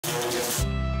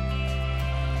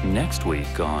Next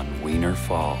week on Wiener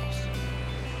Falls.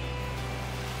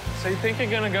 So you think you're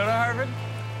gonna go to Harvard?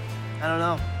 I don't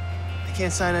know. I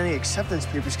can't sign any acceptance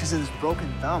papers because of this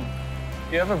broken thumb.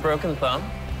 You have a broken thumb?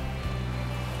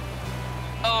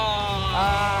 Oh!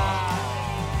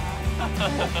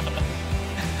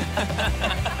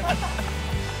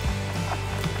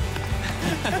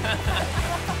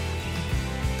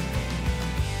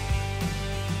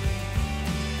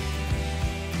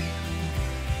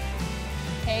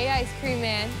 Hey, ice cream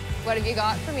man. What have you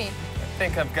got for me? I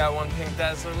think I've got one pink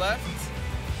dazzler left.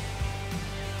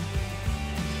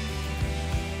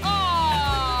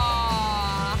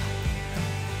 Aww.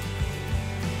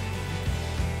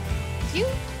 You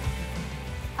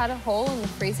had a hole in the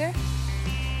freezer?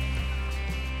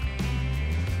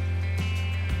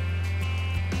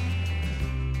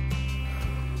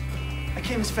 I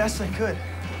came as fast as I could.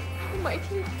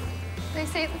 Mikey, they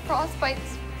say the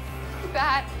frostbite's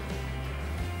bad.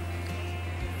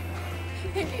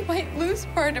 I think he might lose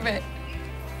part of it.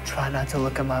 Try not to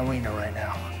look at my wiener right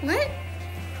now. What?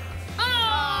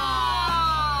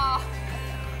 Ah!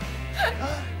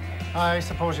 I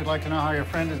suppose you'd like to know how your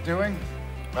friend is doing?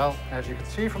 Well, as you can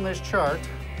see from this chart...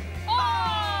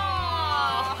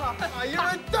 Oh! You're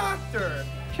a doctor!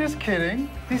 Just kidding.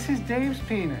 This is Dave's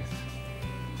penis.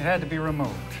 It had to be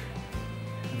removed.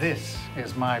 This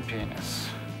is my penis.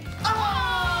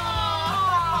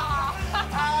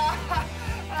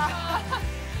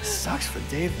 Sucks for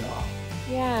Dave, though.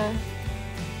 Yeah.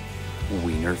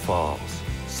 Wiener Falls,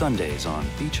 Sundays on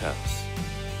Beach House.